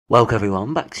Welcome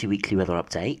everyone back to weekly weather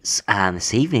updates, and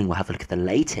this evening we'll have a look at the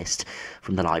latest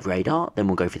from the live radar. Then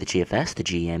we'll go for the GFS, the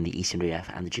GM, the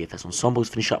ECMWF and the GFS Ensembles,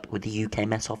 finish up with the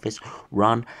UKMO Office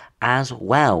run as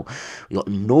well. We've got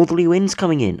northerly winds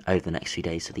coming in over the next few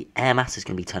days, so the air mass is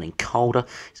going to be turning colder.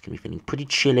 It's going to be feeling pretty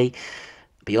chilly.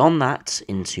 Beyond that,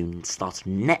 into the start of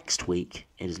next week,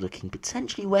 it is looking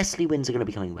potentially westerly winds are going to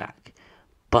be coming back.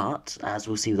 But, as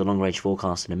we'll see with the long-range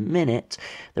forecast in a minute,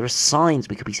 there are signs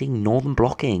we could be seeing northern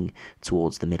blocking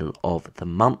towards the middle of the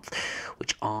month,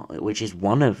 which is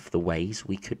one of the ways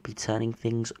we could be turning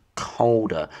things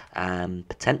colder, and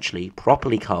potentially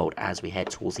properly cold as we head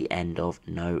towards the end of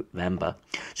November.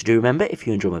 So do remember, if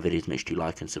you enjoy my videos, make sure you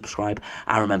like and subscribe,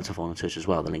 and remember to follow on Twitter as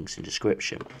well, the link's in the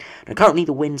description. Now, currently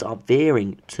the winds are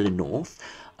veering to the north,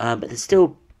 but there's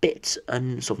still bit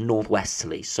sort of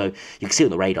northwesterly, so you can see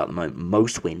on the radar at the moment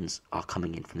most winds are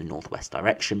coming in from the northwest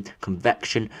direction,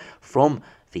 convection from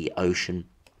the ocean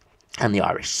and the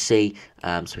Irish Sea.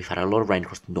 So we've had a lot of rain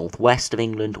across the northwest of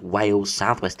England, Wales,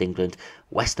 southwest England,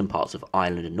 western parts of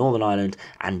Ireland and Northern Ireland,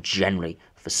 and generally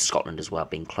for Scotland as well,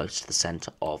 being close to the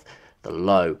centre of the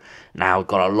low. Now we've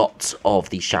got a lot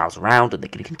of these showers around, and they're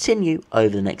going to continue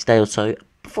over the next day or so,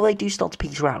 before they do start to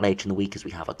peter out later in the week, as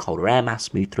we have a colder air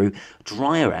mass move through.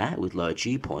 Drier air with lower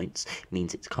dew points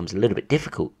means it becomes a little bit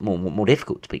difficult, more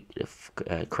difficult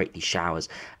to create these showers.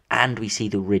 And we see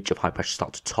the ridge of high pressure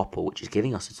start to topple, which is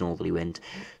giving us its northerly wind,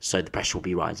 so the pressure will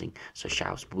be rising, so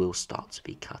showers will start to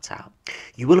be cut out.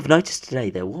 You will have noticed today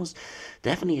there was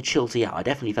definitely a chill to the air. I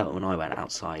definitely felt it when I went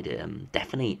outside.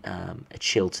 Definitely a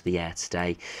chill to the air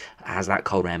today as that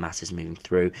cold air mass is moving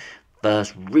through.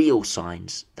 First real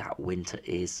signs that winter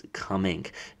is coming.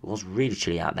 It was really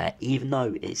chilly out there, even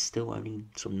though it's still only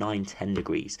sort of 9-10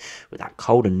 degrees. With that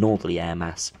cold and northerly air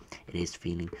mass, it is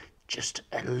feeling just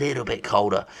a little bit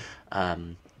colder.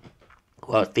 Well,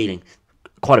 it's feeling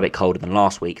quite a bit colder than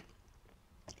last week.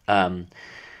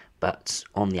 But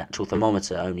on the actual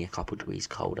thermometer, only a couple of degrees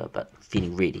colder, but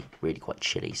feeling really, really quite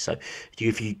chilly. So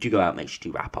if you do go out, make sure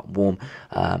you wrap up warm,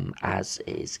 as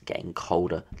it is getting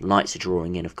colder. Lights are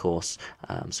drawing in, of course,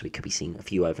 so we could be seeing a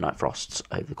few overnight frosts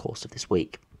over the course of this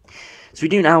week. So we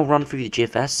do now run through the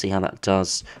GFS, see how that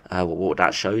does, what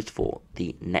that shows for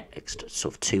the next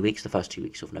sort of 2 weeks, the first 2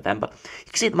 weeks of November.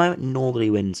 You can see at the moment northerly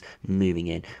winds moving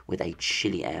in with a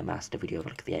chilly air mass. If we do have a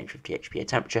look at the 850 HPA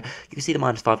temperature, you can see the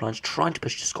 -5 lines trying to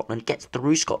push to Scotland, gets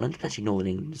through Scotland, especially northern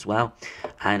England as well,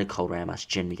 and a colder air mass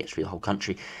generally gets through the whole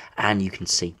country, and you can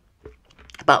see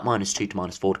about -2 to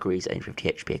 -4 degrees, 850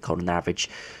 HPA colder than average,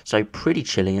 so pretty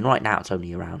chilly, and right now it's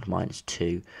only around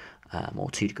 -2.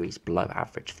 Or 2 degrees below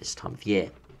average for this time of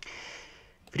year.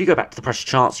 If we do go back to the pressure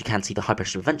charts, you can see the high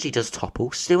pressure eventually does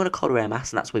topple, still in a colder air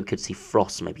mass, and that's where we could see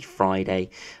frost maybe Friday,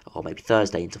 or maybe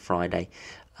Thursday into Friday,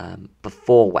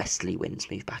 before westerly winds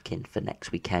move back in for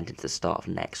next weekend into the start of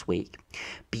next week.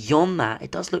 Beyond that,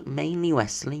 it does look mainly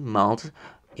westerly, mild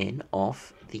in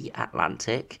off the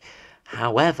Atlantic.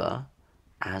 However,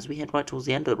 as we head right towards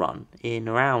the end of the run, in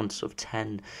around sort of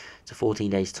 10 to 14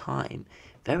 days' time,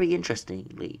 very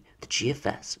interestingly, the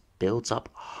GFS builds up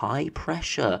high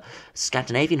pressure,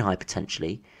 Scandinavian high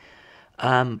potentially,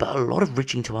 but a lot of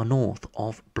ridging to our north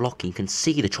of blocking. You can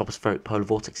see the tropospheric polar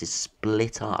vortex is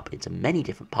split up into many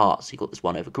different parts. You've got this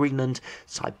one over Greenland,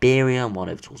 Siberia, and one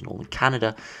over towards northern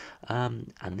Canada,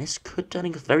 and this could turn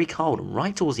into very cold. And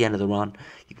right towards the end of the run,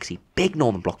 you can see big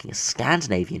northern blocking, a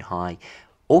Scandinavian high,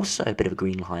 also a bit of a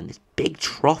green line, this big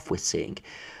trough we're seeing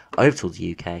over towards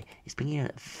the UK is bringing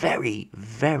a very,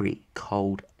 very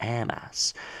cold air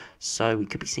mass. So we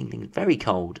could be seeing things very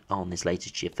cold on this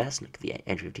latest GFS. Look at the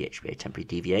 850 HPA temporary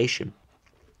deviation.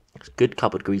 It's a good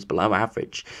couple of degrees below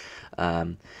average.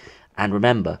 And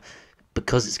remember,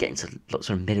 because it's getting to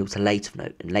sort of middle to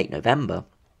late November,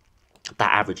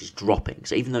 that average is dropping.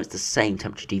 So even though it's the same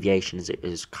temperature deviation as it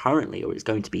is currently, or it's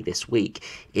going to be this week,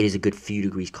 it is a good few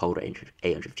degrees colder at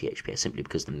 850 HPA, simply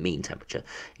because the mean temperature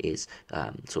is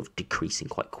sort of decreasing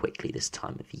quite quickly this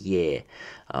time of year,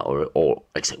 or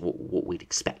except what we'd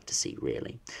expect to see,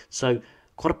 really. So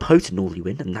quite a potent northerly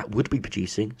wind, and that would be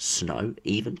producing snow,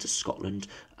 even to Scotland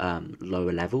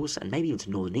lower levels, and maybe even to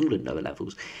northern England lower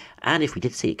levels. And if we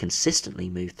did see it consistently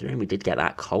move through, and we did get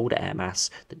that cold air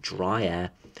mass, the dry air,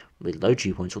 with low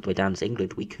dew points all the way down to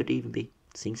England, we could even be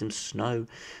seeing some snow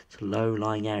to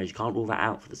low-lying areas. You can't rule that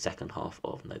out for the second half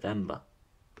of November.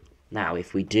 Now,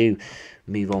 if we do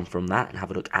move on from that and have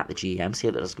a look at the GEM, see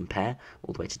how that does compare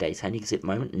all the way to day 10, you can see at the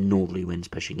moment northerly winds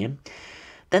pushing in.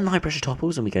 Then the high pressure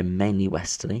topples, and we go mainly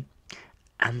westerly.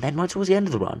 And then right towards the end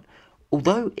of the run,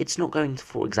 although it's not going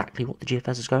for exactly what the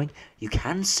GFS is going, you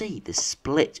can see this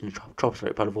split in the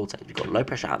tropospheric polar vortex. We've got low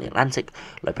pressure out in the Atlantic,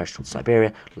 low pressure towards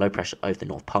Siberia, low pressure over the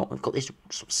North Pole. We've got this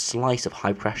sort of slice of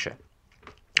high pressure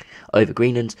over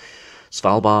Greenland,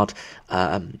 Svalbard,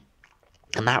 and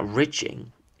that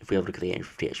ridging, if we have a look at the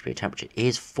 850 HPA temperature,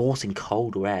 is forcing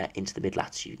colder air into the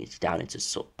mid-latitude, down into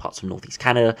sort of parts of northeast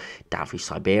Canada, down through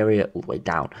Siberia, all the way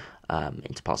down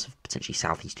into parts of potentially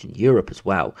southeastern Europe as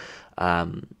well.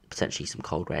 Potentially some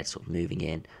cold air sort of moving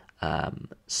in.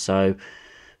 So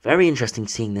very interesting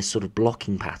seeing this sort of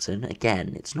blocking pattern.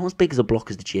 Again, it's not as big as a block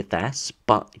as the GFS,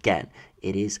 but again,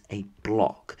 it is a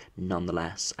block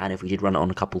nonetheless. And if we did run it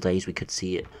on a couple of days, we could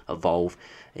see it evolve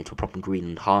into a proper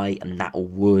Greenland high, and that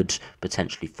would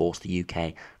potentially force the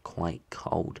UK quite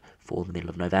cold for the middle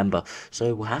of November.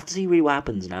 So we'll have to see really what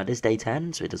happens. Now, it is day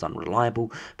 10, so it is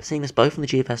unreliable, but seeing this both on the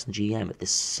GFS and GM at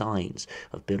this signs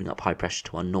of building up high pressure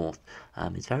to our north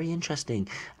is very interesting,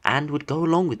 and would go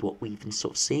along with what we've been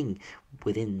sort of seeing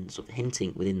within, sort of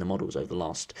hinting within the models over the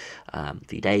last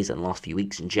few days and the last few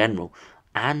weeks in general,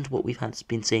 and what we've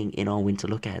been seeing in our winter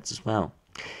look-aheads as well.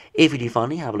 If we do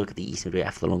finally have a look at the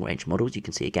ECMWF, the long-range models, you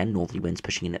can see again northerly winds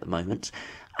pushing in at the moment,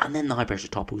 and then the high-pressure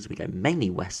topples, we go mainly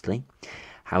westerly.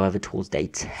 However, towards day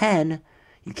 10,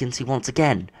 you can see once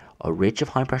again a ridge of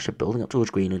high pressure building up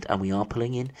towards Greenland, and we are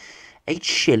pulling in a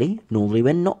chilly northerly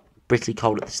wind, not bitterly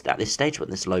cold at this stage, but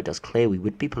when this low does clear, we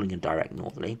would be pulling in direct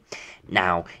northerly.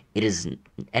 Now, it isn't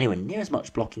anywhere near as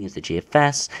much blocking as the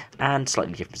GFS, and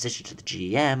slightly different position to the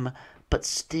GM, but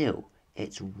still,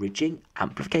 it's ridging,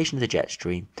 amplification of the jet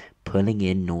stream, pulling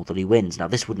in northerly winds. Now,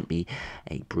 this wouldn't be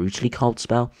a brutally cold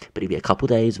spell, but it'd be a couple of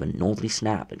days of a northerly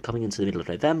snap, and coming into the middle of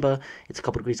November, it's a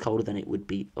couple of degrees colder than it would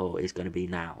be, or is going to be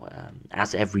now.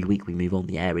 As every week we move on,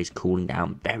 the air is cooling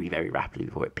down very, very rapidly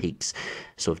before it peaks,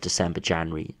 sort of December,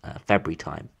 January, February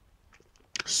time.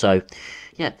 So,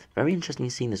 yeah, very interesting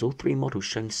seeing this. All three models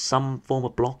showing some form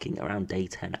of blocking around day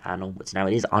 10 and onwards. Now,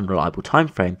 it is unreliable time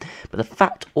frame, but the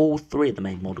fact all three of the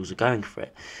main models are going for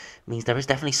it means there is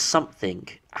definitely something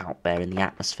out there in the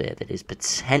atmosphere that is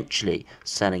potentially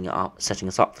setting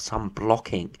us up for some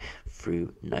blocking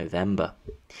through November.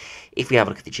 If we have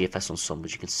a look at the GFS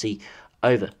Ensembles, you can see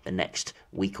over the next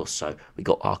week or so, we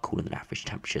got our cooler than average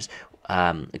temperatures,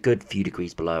 a good few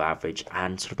degrees below average,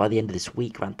 and sort of by the end of this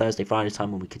week, around Thursday, Friday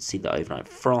time, when we could see the overnight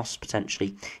frost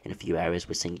potentially in a few areas,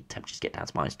 we're seeing temperatures get down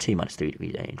to -2, -3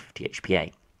 degrees in 50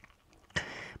 HPA.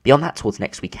 Beyond that, towards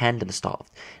next weekend and the start of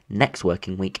next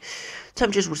working week,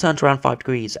 temperatures return to around 5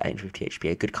 degrees at 850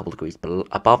 HPA, a good couple of degrees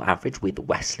above average with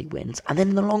westerly winds. And then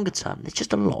in the longer term, there's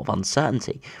just a lot of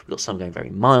uncertainty. We've got some going very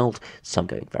mild, some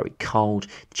going very cold.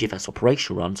 The GFS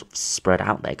Operational Run sort of spread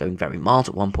out there, going very mild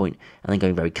at one point and then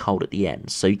going very cold at the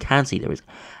end. So you can see there is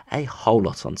a whole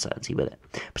lot of uncertainty with it.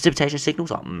 Precipitation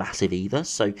signals aren't massive either,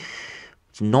 so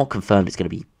it's not confirmed it's going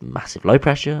to be massive low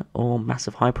pressure or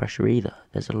massive high pressure either.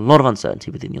 There's a lot of uncertainty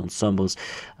within the ensembles,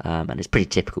 and it's pretty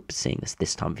typical seeing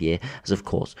this time of year, as of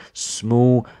course,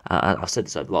 small, I've said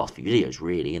this over the last few videos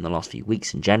really, in the last few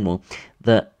weeks in general,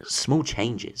 that small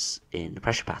changes in the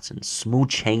pressure patterns, small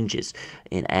changes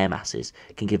in air masses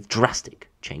can give drastic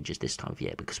changes this time of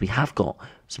year, because we have got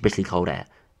some bitterly cold air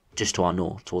just to our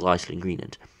north, towards Iceland and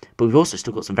Greenland, but we've also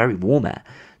still got some very warm air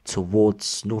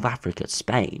towards North Africa,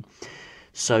 Spain.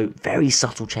 So very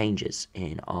subtle changes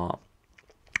in our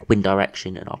wind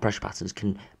direction and our pressure patterns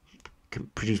can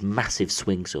produce massive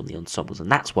swings on the ensembles,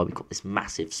 and that's why we've got this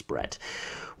massive spread.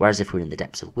 Whereas if we're in the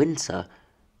depths of winter,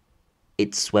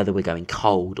 it's whether we're going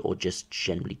cold or just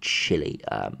generally chilly,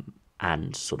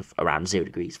 and sort of around 0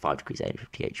 degrees, 5 degrees,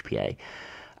 850 HPA.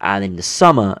 And in the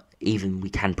summer, even we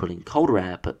can pull in colder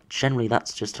air, but generally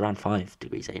that's just around 5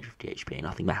 degrees, 850 HPA,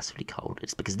 nothing massively cold.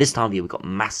 It's because this time of year we've got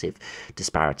massive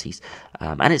disparities,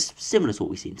 and it's similar to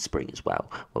what we see in spring as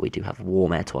well, where we do have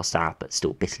warm air to our south, but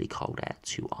still bitterly cold air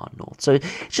to our north. So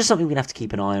it's just something we're going to have to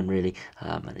keep an eye on, really,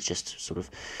 and it's just sort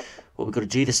of what we've got to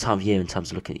do this time of year in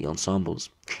terms of looking at the ensembles.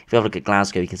 If you have a look at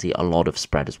Glasgow, you can see a lot of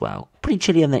spread as well. Pretty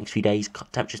chilly in the next few days,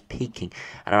 temperatures peaking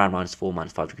at around -4,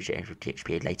 -5 degrees 850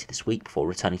 HPA later this week, before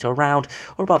returning to around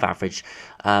or above average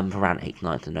around 8th,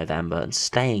 9th of November, and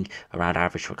staying around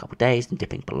average for a couple of days and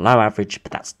dipping below average,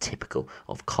 but that's typical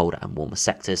of colder and warmer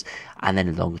sectors. And then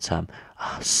in the longer term,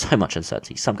 so much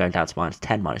uncertainty, some going down to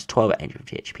 -10, -12 at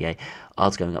 850 HPA,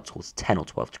 others going up towards 10 or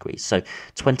 12 degrees, so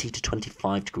 20 to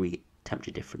 25 degree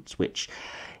temperature difference, which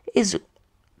is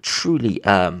truly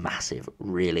massive,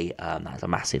 really. That's a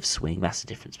massive swing, massive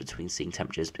difference between seeing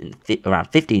temperatures in around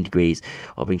 15 degrees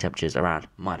or being temperatures around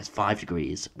 -5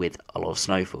 degrees with a lot of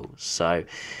snowfall. So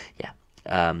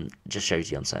yeah, just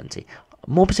shows you uncertainty.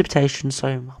 More precipitation,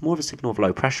 so more of a signal of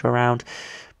low pressure around.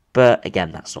 But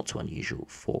again, that's not too unusual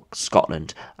for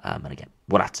Scotland. And again,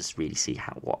 we'll have to really see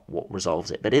what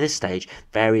resolves it. But at this stage,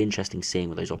 very interesting seeing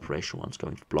with those operational runs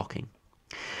going for blocking.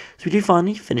 So we do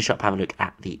finally finish up having a look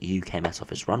at the UKMS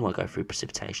office run. We'll go through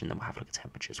precipitation, then we'll have a look at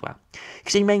temperature as well. You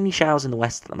can see mainly showers in the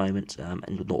west at the moment, and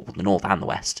the north and the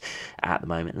west at the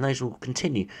moment, and those will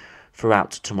continue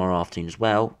throughout tomorrow afternoon as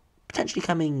well, potentially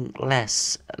coming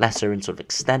lesser in sort of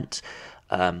extent,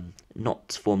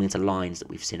 not forming into lines that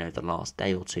we've seen over the last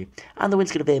day or two. And the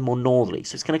wind's going to veer more northerly,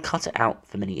 so it's going to cut it out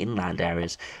for many inland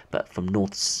areas, but from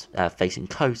north facing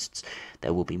coasts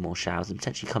there will be more showers and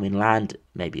potentially come inland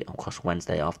maybe across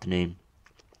Wednesday afternoon.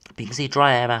 But you can see a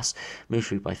dry air mass move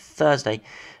through by Thursday,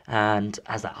 and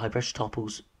as that high pressure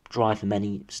topples, dry for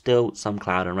many, still some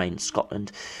cloud and rain in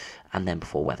Scotland, and then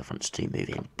before weather fronts do move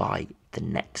in by the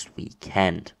next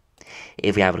weekend.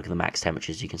 If we have a look at the max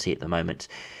temperatures, you can see at the moment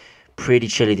pretty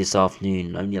chilly this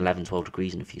afternoon, only 11-12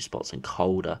 degrees in a few spots and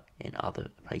colder in other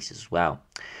places as well.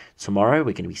 Tomorrow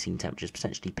we're going to be seeing temperatures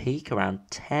potentially peak around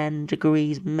 10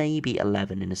 degrees, maybe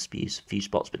 11 in a few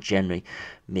spots, but generally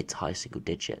mid to high single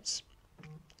digits.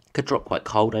 Could drop quite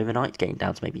cold overnight, getting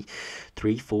down to maybe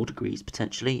 3-4 degrees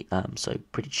potentially, so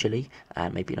pretty chilly,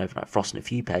 and maybe an overnight frost in a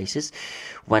few places.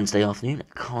 Wednesday afternoon,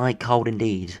 quite cold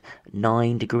indeed,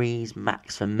 9 degrees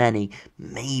max for many,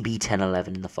 maybe 10-11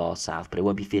 in the far south, but it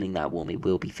won't be feeling that warm, it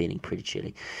will be feeling pretty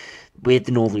chilly. With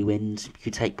the northerly wind, you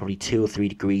could take probably 2 or 3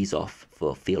 degrees off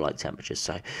for feel-like temperatures.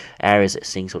 So areas that are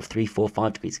seeing sort of 3, 4,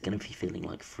 5 degrees are going to be feeling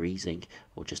like freezing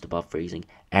or just above freezing.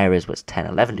 Areas where it's 10,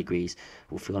 11 degrees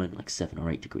will feel like 7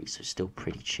 or 8 degrees, so still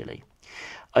pretty chilly.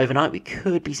 Overnight, we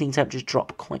could be seeing temperatures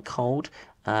drop quite cold,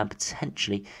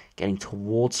 potentially getting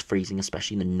towards freezing,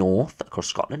 especially in the north across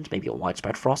Scotland, maybe a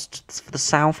widespread frost. For the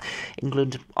south,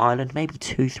 England, Ireland, maybe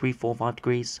 2, 3, 4, 5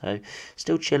 degrees, so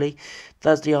still chilly.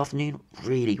 Thursday afternoon,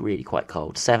 really, really quite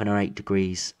cold, 7 or 8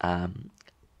 degrees,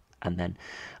 and then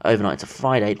overnight to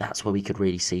Friday, that's where we could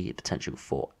really see the potential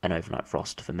for an overnight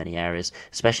frost for many areas,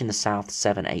 especially in the south,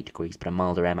 7, 8 degrees, but a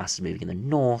milder air mass is moving in the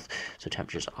north, so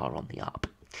temperatures are on the up.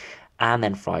 And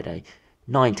then Friday,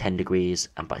 9, 10 degrees,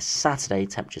 and by Saturday,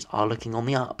 temperatures are looking on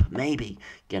the up, maybe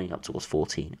getting up towards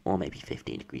 14 or maybe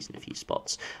 15 degrees in a few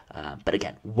spots. But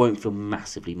again, won't feel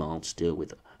massively mild still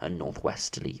with a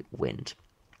northwesterly wind.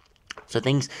 So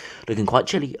things looking quite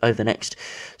chilly over the next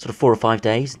sort of 4 or 5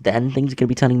 days. Then things are going to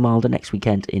be turning milder next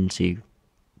weekend into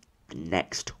the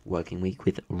next working week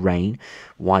with rain,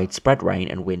 widespread rain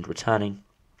and wind returning.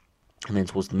 And then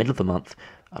towards the middle of the month,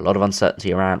 a lot of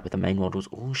uncertainty around, with the main models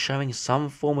all showing some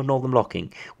form of northern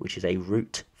blocking, which is a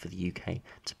route for the UK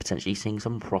to potentially seeing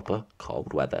some proper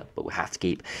cold weather. But we'll have to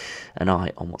keep an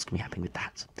eye on what's going to be happening with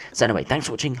that. So anyway, thanks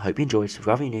for watching. Hope you enjoyed.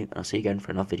 Subscribe if you're new, and I'll see you again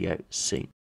for another video soon.